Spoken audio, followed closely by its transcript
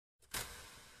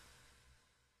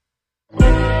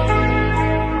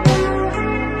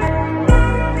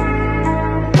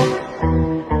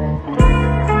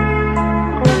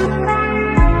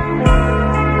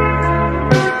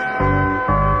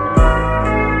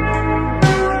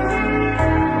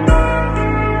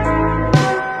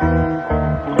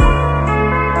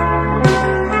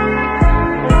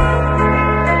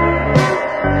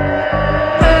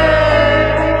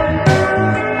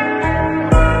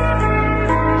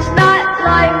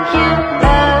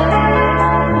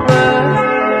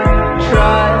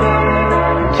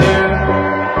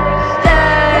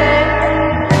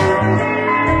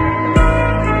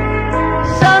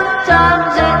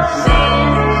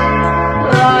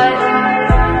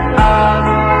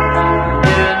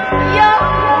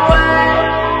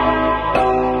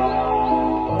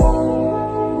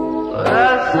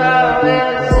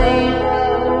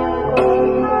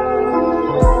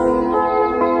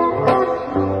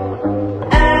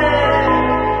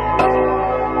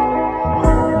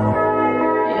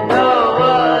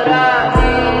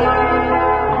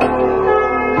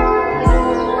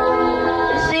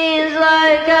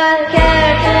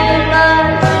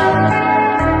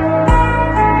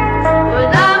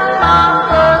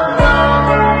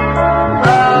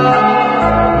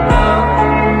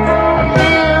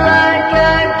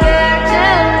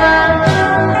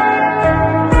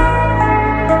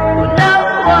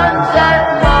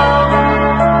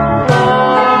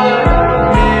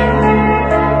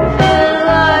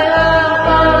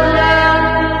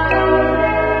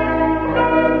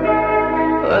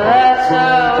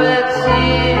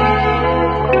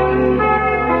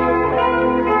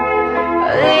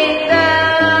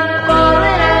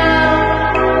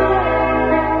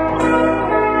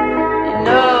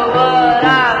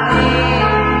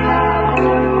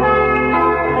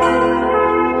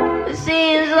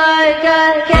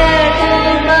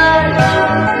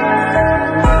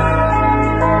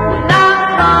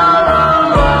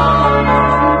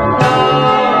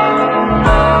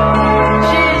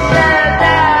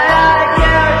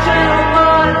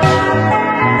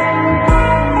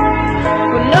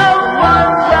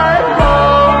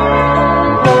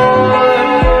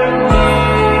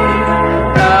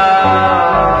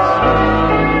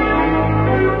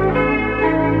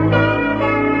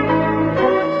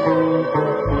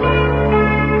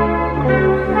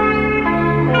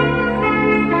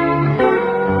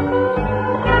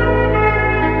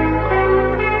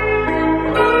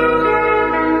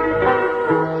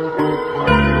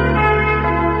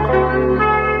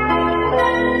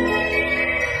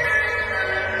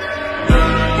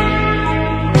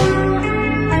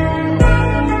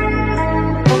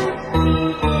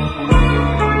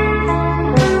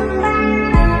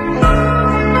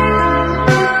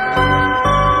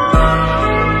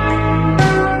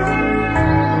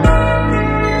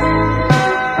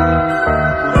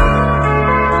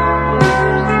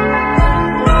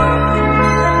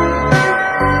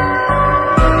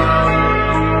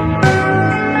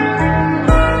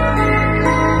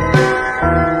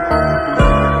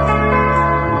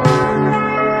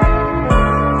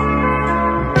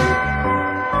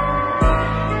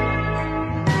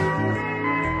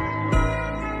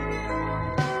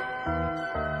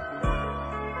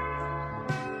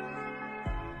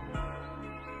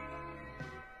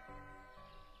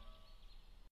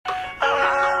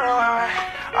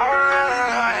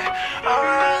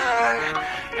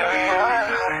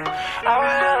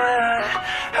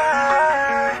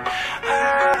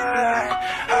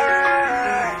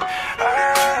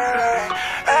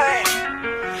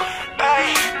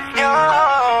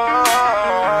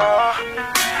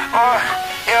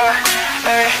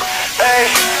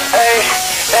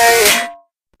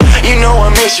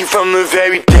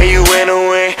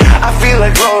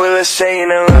like Laura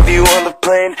saying I love you on the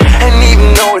plane. And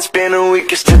even though it's been a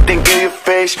week, I still think of your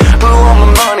face. Blew all my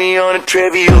money on a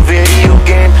trivial video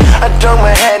game. I dunk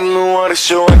my head in the water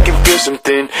so I can feel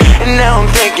something. And now I'm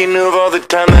thinking of all the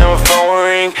time that my phone will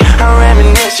ring. I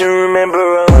reminisce and remember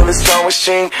all of the songs we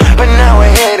sing. But now I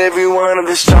hate every one of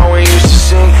the songs we used to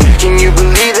sing. Can you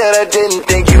believe that I didn't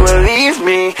think you would leave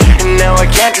me? And now I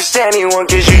can't trust anyone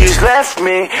cause you just left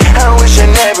me. I wish I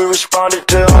never responded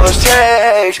to all those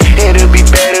texts. It'd be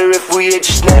better if we had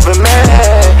just never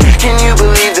met. Can you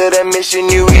believe that I'm missing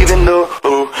you even though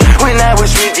when I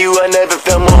was with you I never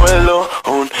felt more alone.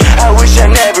 I wish I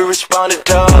never responded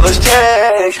to all those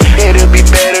texts. It'd be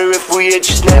better if we had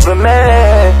just never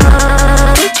met.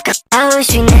 I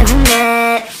wish we never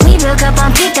met. We broke up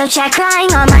on pickup chat,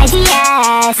 crying on my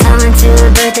DS. I went to a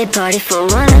birthday party for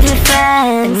one of your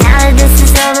friends. But now that this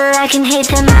is over, I can hate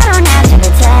them, I don't have to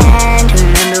pretend.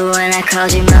 Remember when I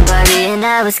called you my buddy and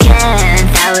I was Ken?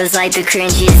 That was like the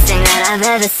cringiest thing that I've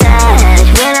ever said.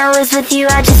 When I was with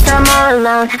you, I just felt more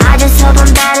alone. I just hope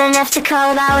I'm bad enough to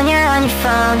call about when you're on your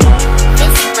phone.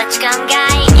 This switchgum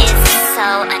guy is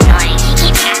so annoying. He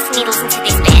keeps asking me to listen to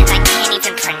these bands I can't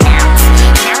even pronounce.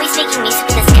 Now he's making music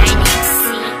with this guy named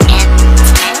CM10.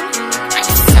 I'm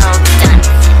so done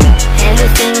with it.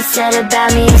 Everything you said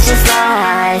about me is just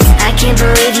lies. I can't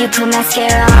believe you put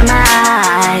mascara on my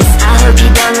eyes. I hope you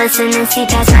don't listen and see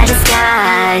past my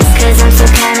disguise. Cause I'm so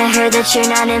kinda hurt that you're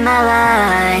not in my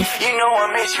life. You know I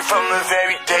miss you from the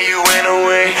very day you went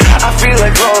away. I feel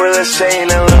like Laura saying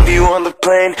I love you on the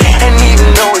plane. And even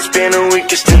though it's been a week,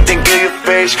 I still think of your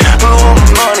face. Blew all my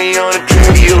money on a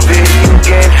trivial video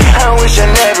game. I wish I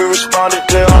never responded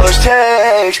to all those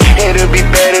texts. It'd be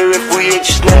better if we had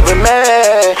just never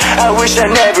met. I wish I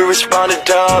never responded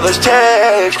to all those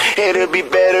texts. It'd be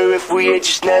better if we had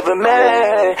just never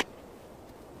met.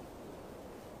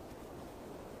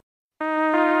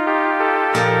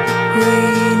 We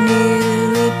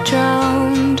nearly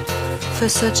drowned for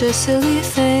such a silly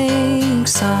thing.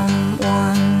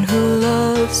 Someone who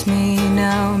loves me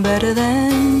now better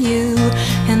than you.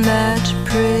 And that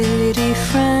pretty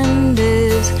friend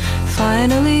is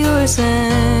finally yours.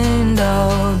 And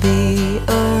I'll be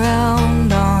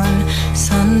around on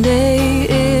Sunday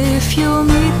if you'll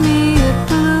meet me at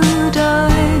Blue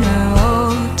Diner.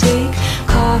 I'll take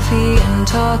coffee and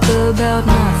talk about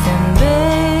nothing,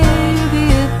 baby.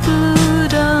 At Blue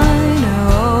Diner,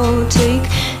 I'll take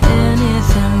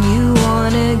anything you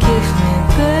wanna give me,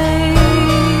 baby.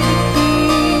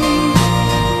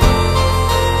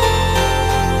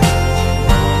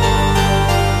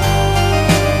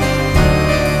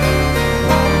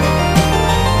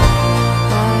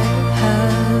 I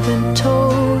haven't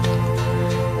told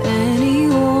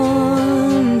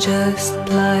anyone, just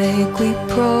like we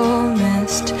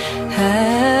promised.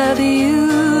 Have you?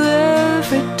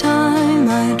 Every time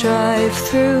I drive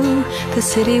through the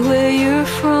city where you're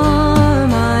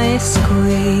from, I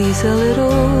squeeze a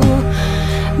little.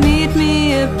 Meet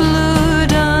me at Blue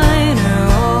Diner.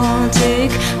 I'll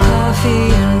take coffee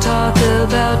and talk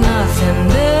about nothing,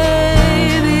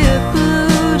 baby. At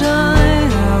Blue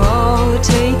Diner, I'll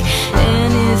take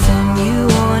anything you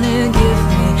wanna give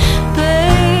me,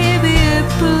 baby. At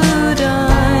Blue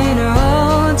Diner,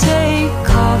 I'll take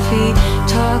coffee,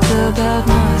 talk about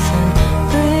nothing,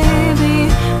 baby.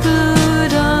 Blue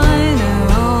Diner,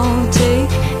 I'll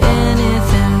take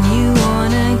anything you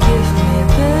wanna give me,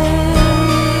 baby.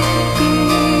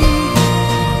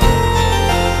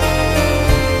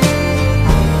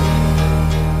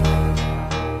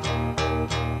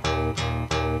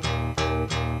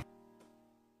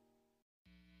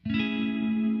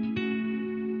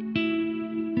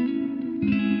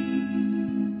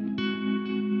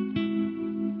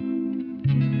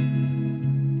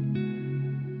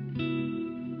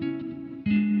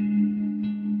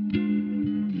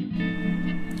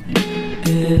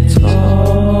 It's always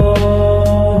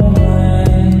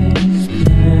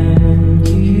been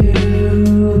you,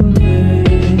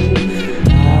 babe.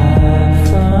 I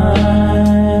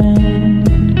find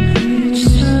each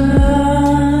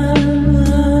time I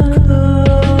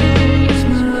close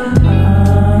my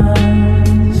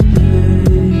eyes,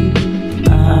 babe,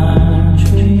 I'm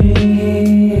dreaming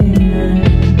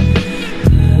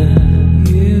that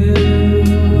you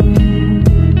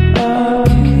are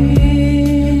keeping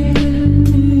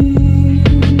me.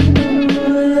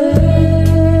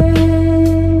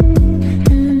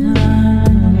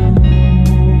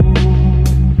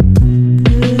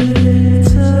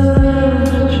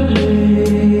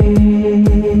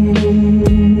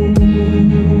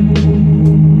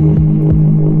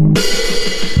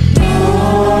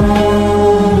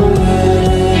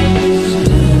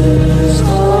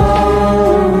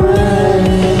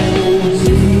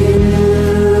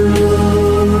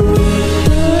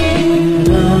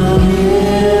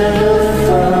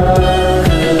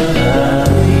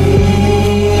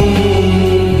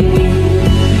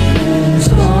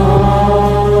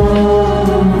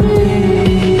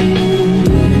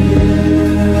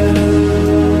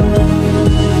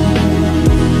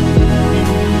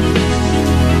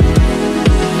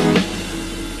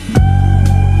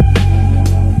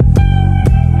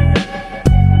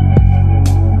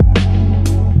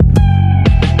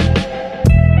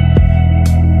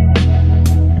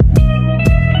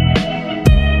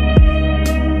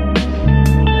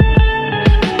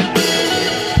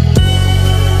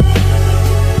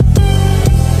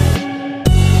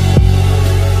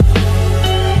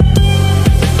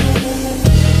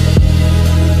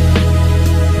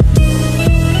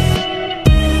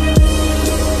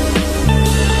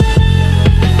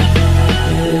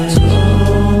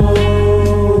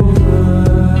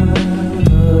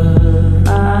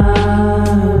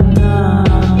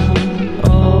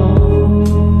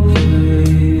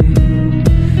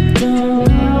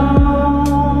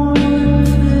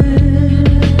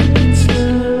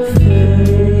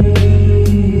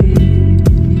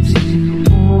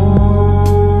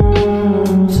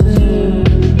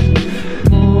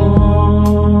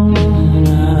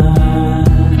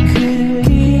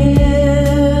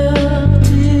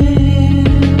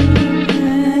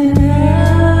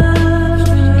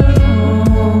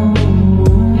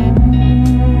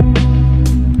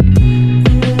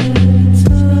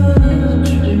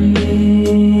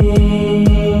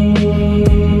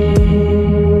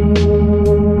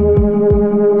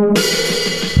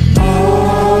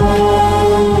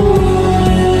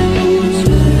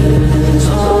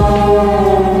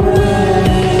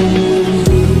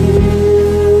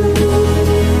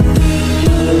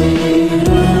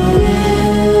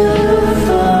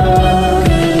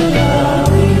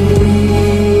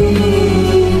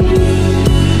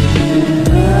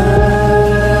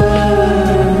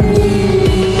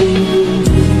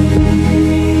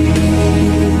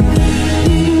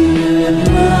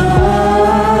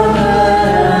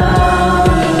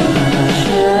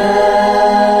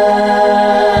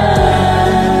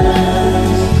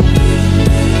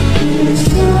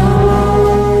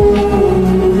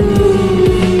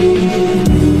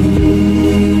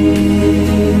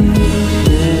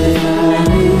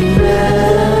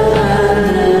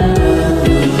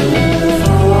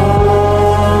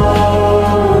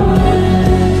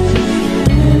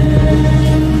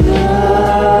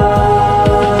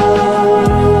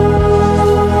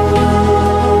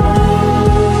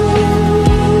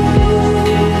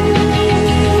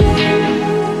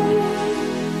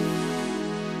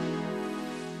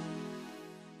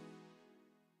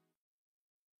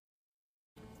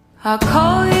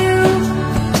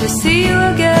 to see you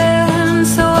again,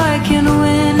 so I can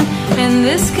win, and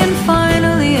this can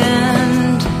finally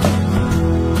end.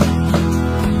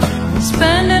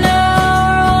 Spend an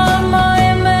hour on my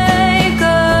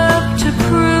makeup to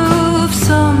prove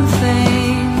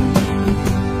something.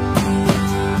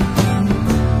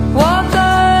 Walk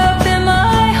up in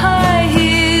my high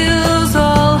heels,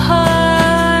 all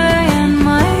high and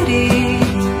mighty,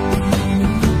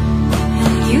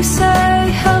 and you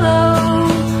say hello,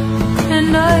 and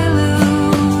I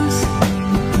lose,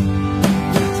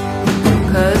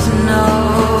 'cause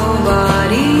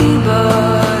nobody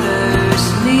butters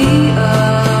me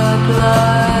up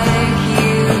like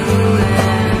you,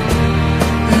 and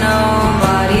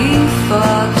nobody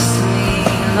fucks me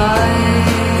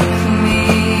like me.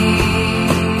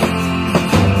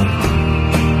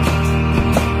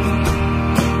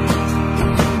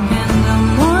 In the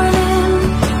morning,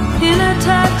 in a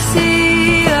taxi,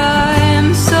 I am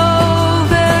so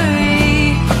very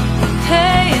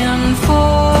paying for.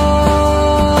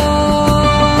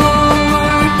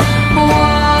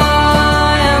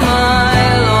 Why am I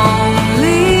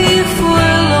lonely for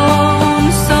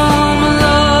lonesome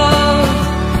love?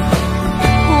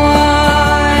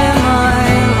 Why am I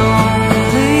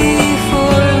lonely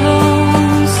for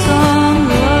lonesome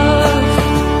love?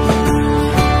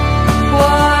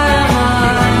 Why am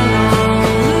I lonely?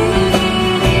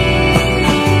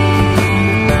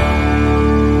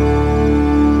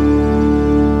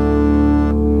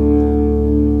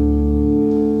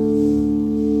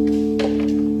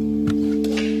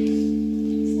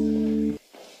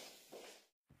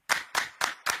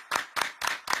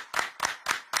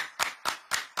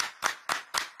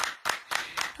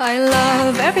 I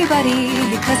love everybody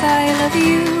because I love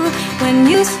you. When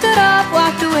you stood up,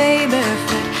 walked away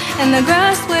barefoot, and the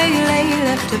grass where you lay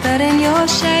left a bed in your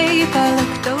shape. I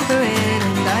looked over it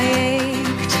and I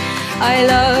ached. I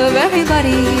love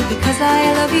everybody because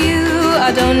I love you. I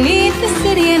don't need the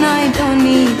city and I don't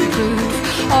need the proof.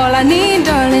 All I need,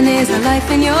 darling, is a life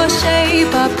in your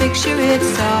shape. I picture it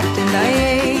soft and I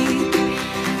ache.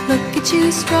 Look at you,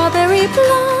 strawberry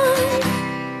blonde.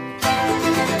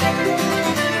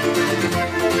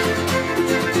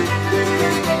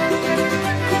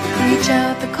 Reach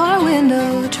out the car window,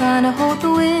 trying to hold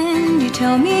the wind. You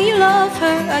tell me you love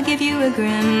her, I give you a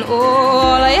grin. Oh,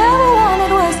 all I ever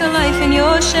wanted was a life in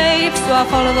your shape. So I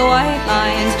follow the white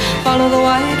lines, follow the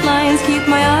white lines. Keep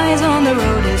my eyes on the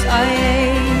road as I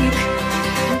ache.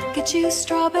 Look at you,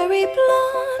 strawberry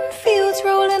blonde, fields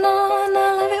rolling on. I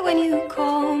love it when you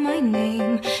call my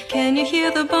name. Can you hear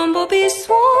the bumblebees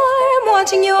swarm,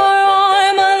 watching your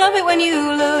arm? I love it when you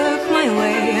look my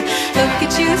way. Look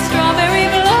at you, strawberry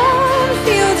blonde,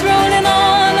 fields rolling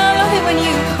on. I love it when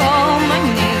you call my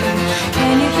name.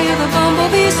 Can you hear the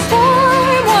bumblebees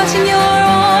swarm, watching your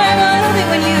arm? I love it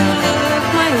when you look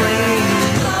my way.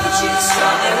 Look at you,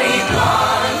 strawberry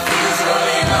blonde, fields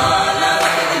rolling on. I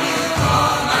love it when you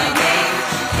call my name.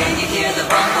 Can you hear the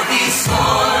bumblebees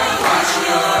swarm, watching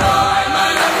your arm? I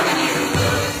love it when you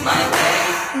look my way.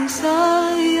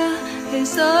 Isaiah,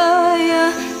 Isaiah,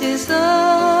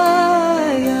 Isaiah,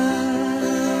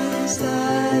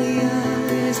 Isaiah,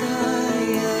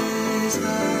 Isaiah,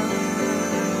 Isaiah.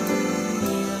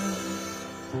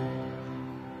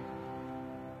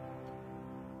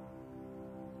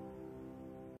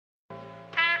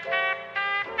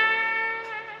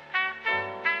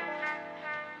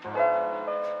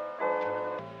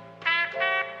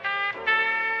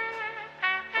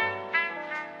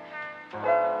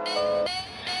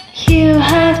 You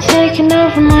have taken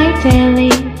over my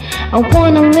daily. I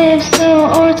wanna live so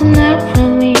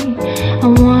ordinarily. I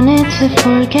wanted to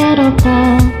forget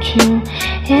about you.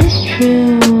 It's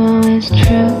true, oh it's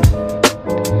true.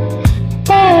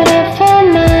 But I found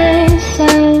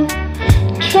myself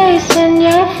tracing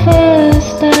your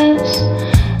footsteps.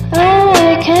 Oh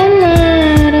I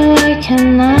cannot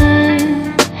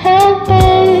help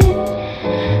it.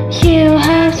 You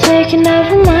have taken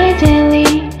over my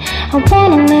daily. I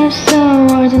wanna live so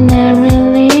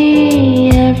ordinarily.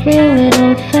 Every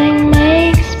little thing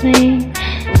makes me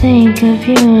think of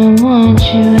you and want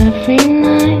you every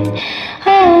night.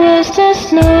 Oh, is this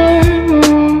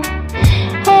normal?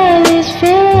 Are these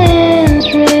feelings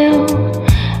real?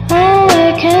 Oh, I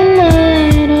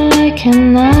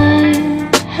cannot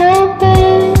help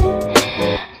it.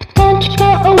 But don't you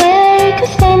go away,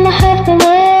 'cause then I have the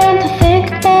one to think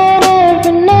about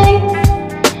every night.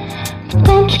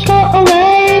 Don't you go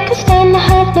away, 'cause then I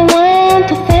have the one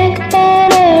to think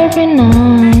about every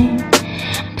night.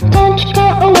 But don't you go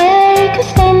away,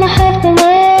 'cause then I have the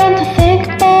one to think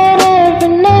about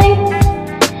every night.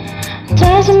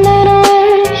 Doesn't matter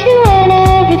where you are,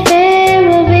 everything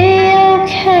will be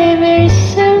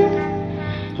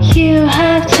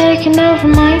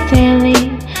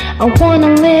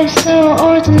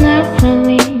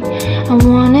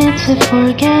to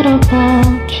forget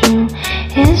about you.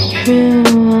 It's true,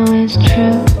 oh it's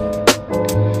true.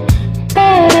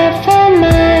 But I found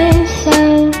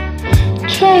myself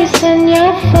tracing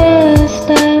your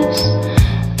footsteps.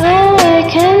 Oh I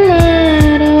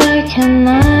cannot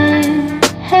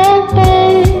help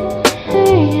it,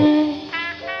 yeah.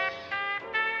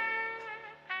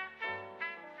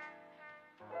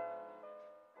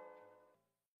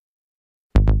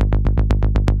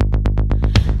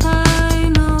 I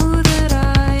know that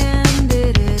I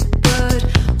ended it, but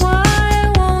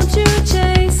why won't you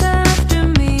chase after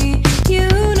me? You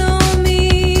know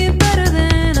me better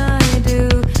than I do,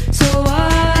 so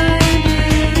why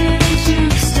didn't you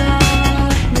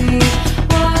stop me?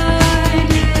 Why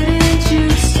didn't you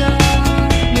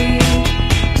stop me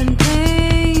and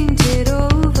paint it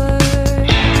over?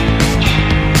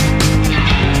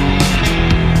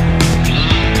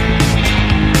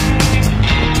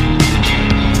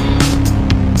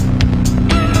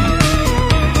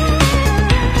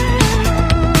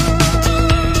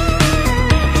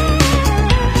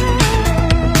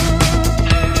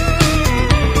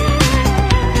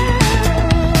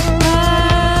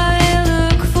 I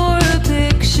look for a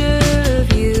picture of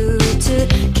you to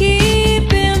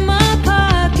keep in my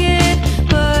pocket,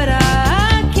 but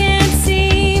I can't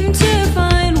seem to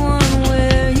find one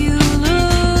where you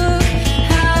look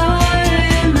how I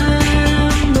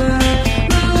remember.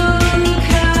 Look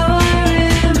how I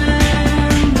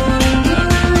remember.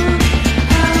 Look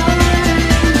how I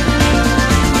remember.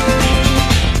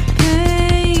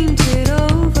 Paint it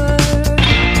over.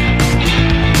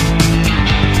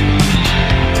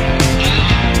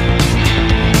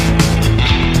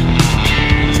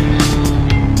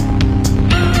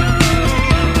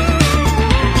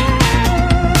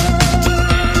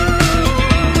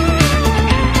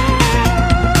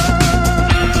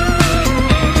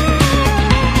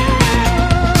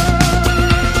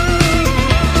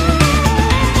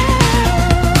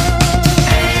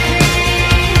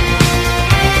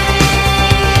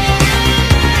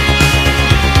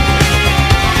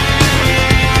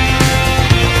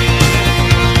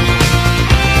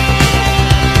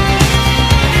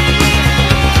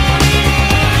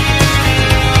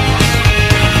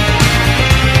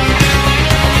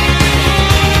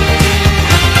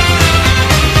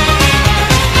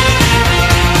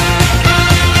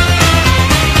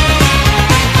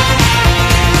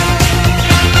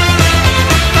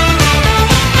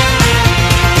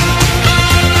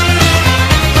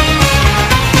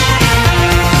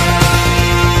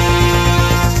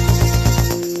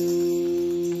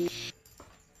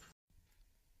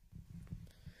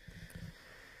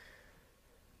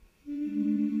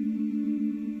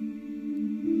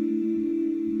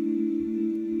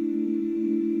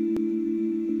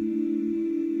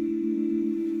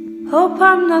 Hope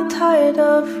I'm not tired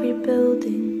of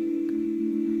rebuilding,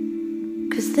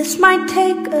 'cause this might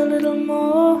take a little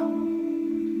more.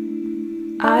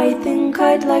 I think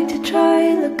I'd like to try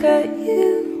look at you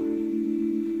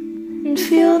and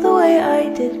feel the way I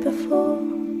did before.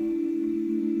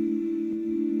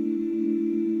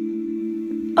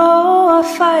 Oh, our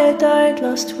fire died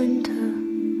last winter.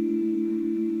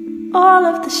 All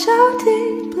of the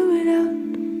shouting blew it out.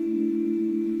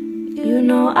 You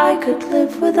know I could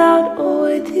live without or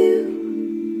with you,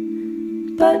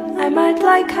 but I might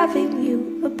like having you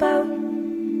about.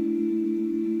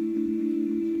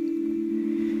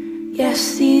 Yes,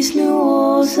 these new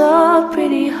walls are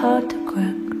pretty hard to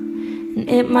crack, and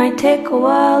it might take a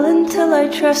while until I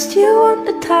trust you won't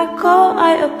attack or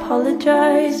I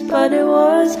apologize, but it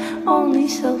was only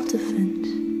self-defense.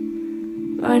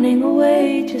 Running away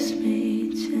just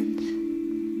made sense.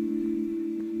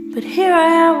 But here I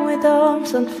am with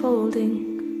arms unfolding.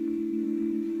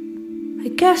 I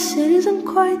guess it isn't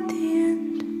quite the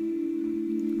end.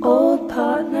 Old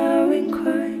partner in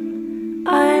crime,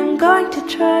 I'm going to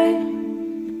try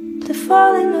to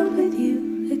fall in love with you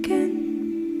again.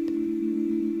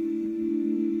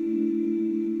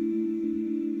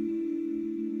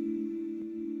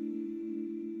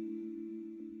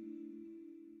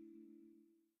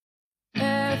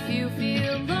 If you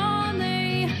feel lonely,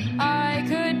 I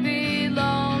could be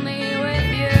lonely with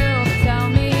you. Tell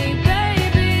me,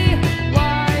 baby,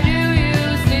 why do you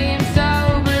seem so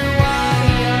blue? Why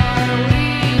are we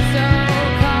so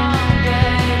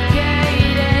complicated?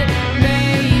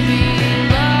 Maybe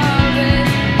love is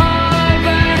all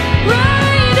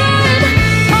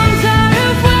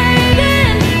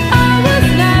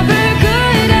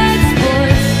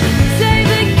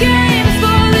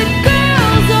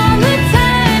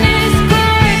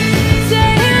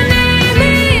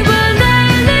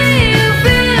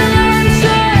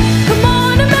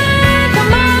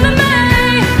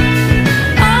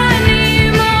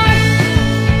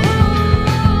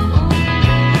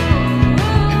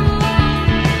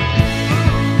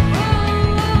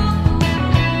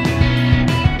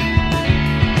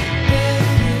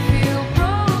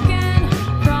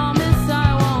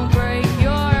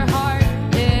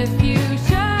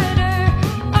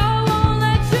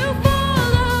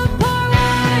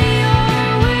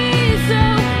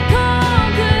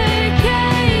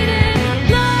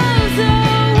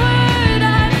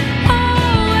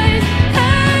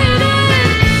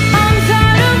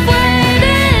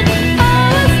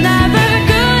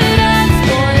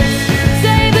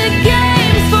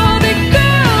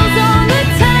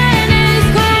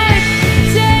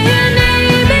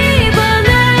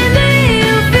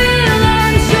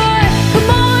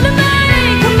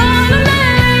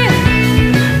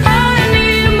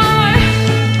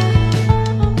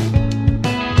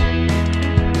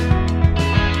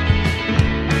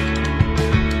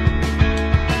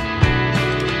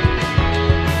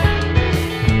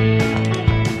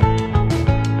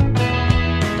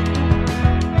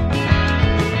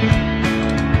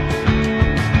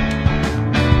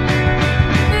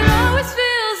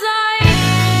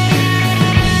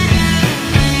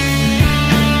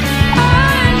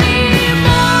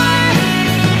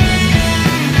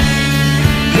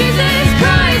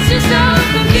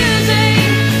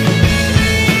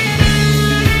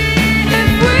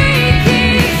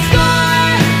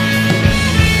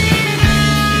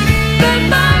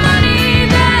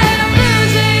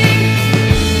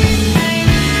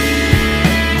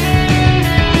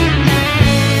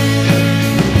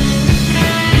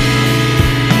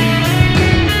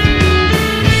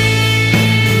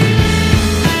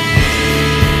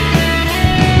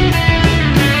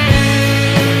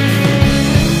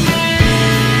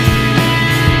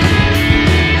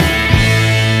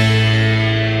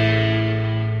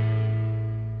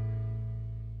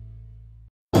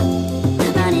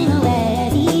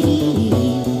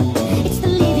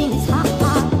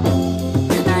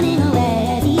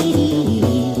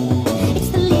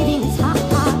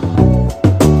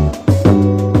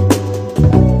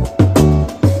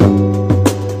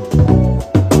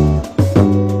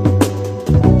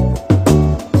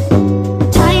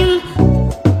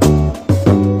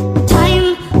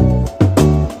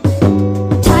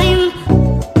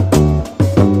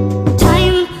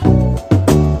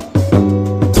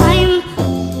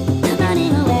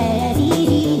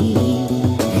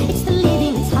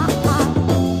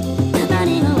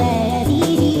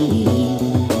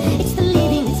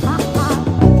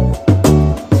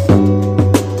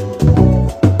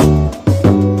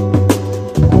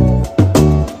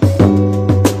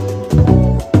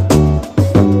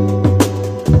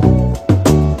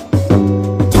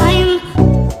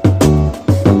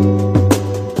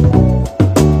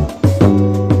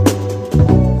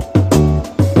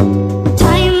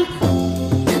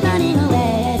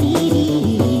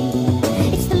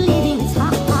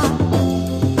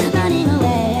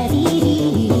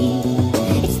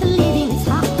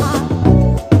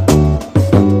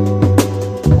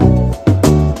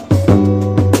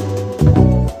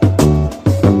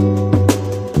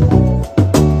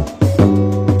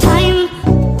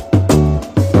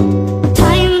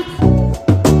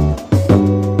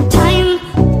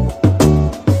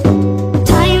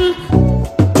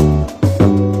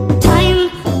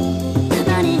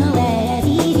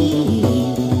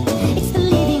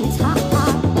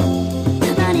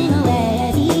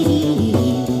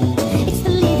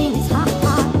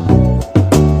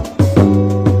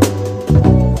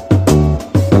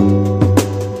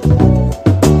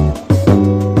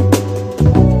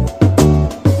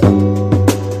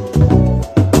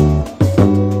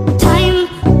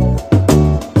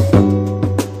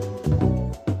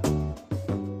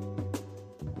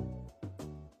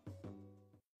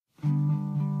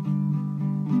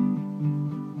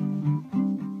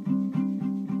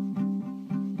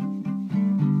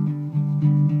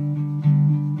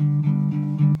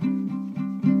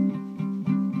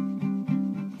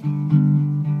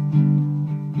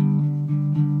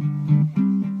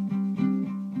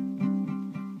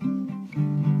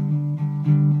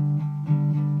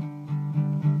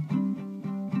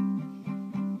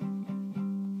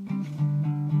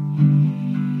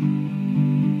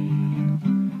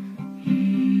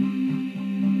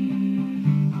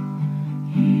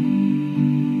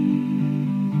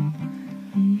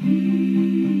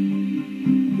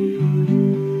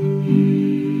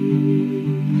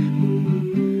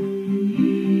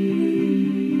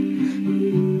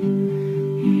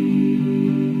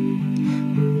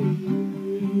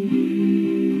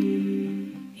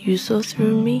saw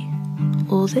through me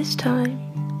all this time.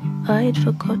 I'd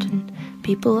forgotten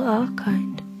people are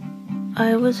kind.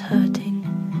 I was hurting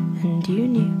and you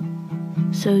knew,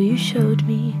 so you showed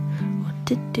me what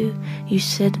to do. You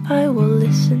said I will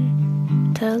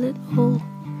listen, tell it all.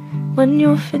 When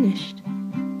you're finished,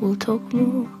 we'll talk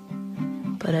more.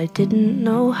 But I didn't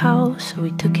know how, so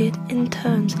we took it in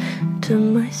turns. To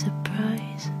my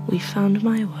surprise, we found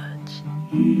my words.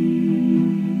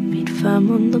 Feet firm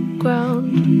on the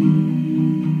ground,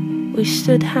 we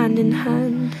stood hand in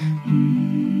hand.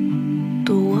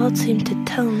 The world seemed to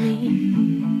tell me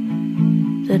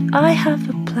that I have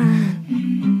a plan.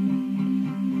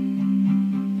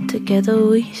 Together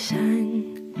we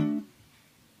sang,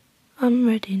 I'm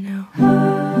ready now.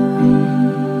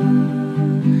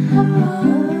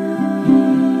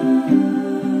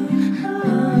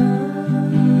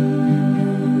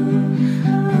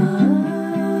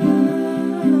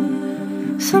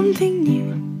 Something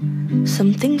new,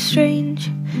 something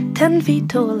strange, 10 feet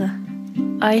taller,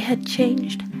 I had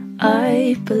changed.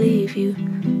 I believe you,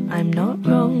 I'm not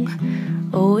wrong.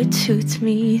 Oh, it suits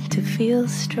me to feel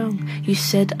strong. You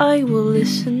said I will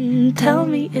listen, tell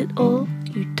me it all.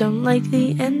 You don't like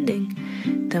the ending,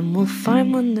 then we'll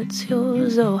find one that's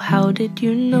yours. Oh, how did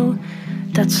you know?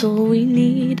 That's all we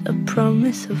need. A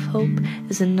promise of hope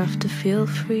is enough to feel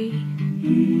free.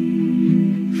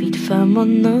 Feet firm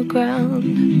on the ground,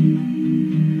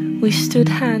 we stood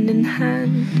hand in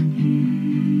hand.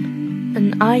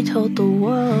 And I told the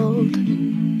world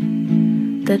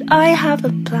that I have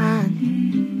a plan.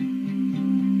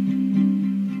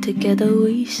 Together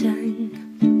we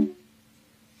sang,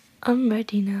 I'm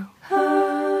ready now.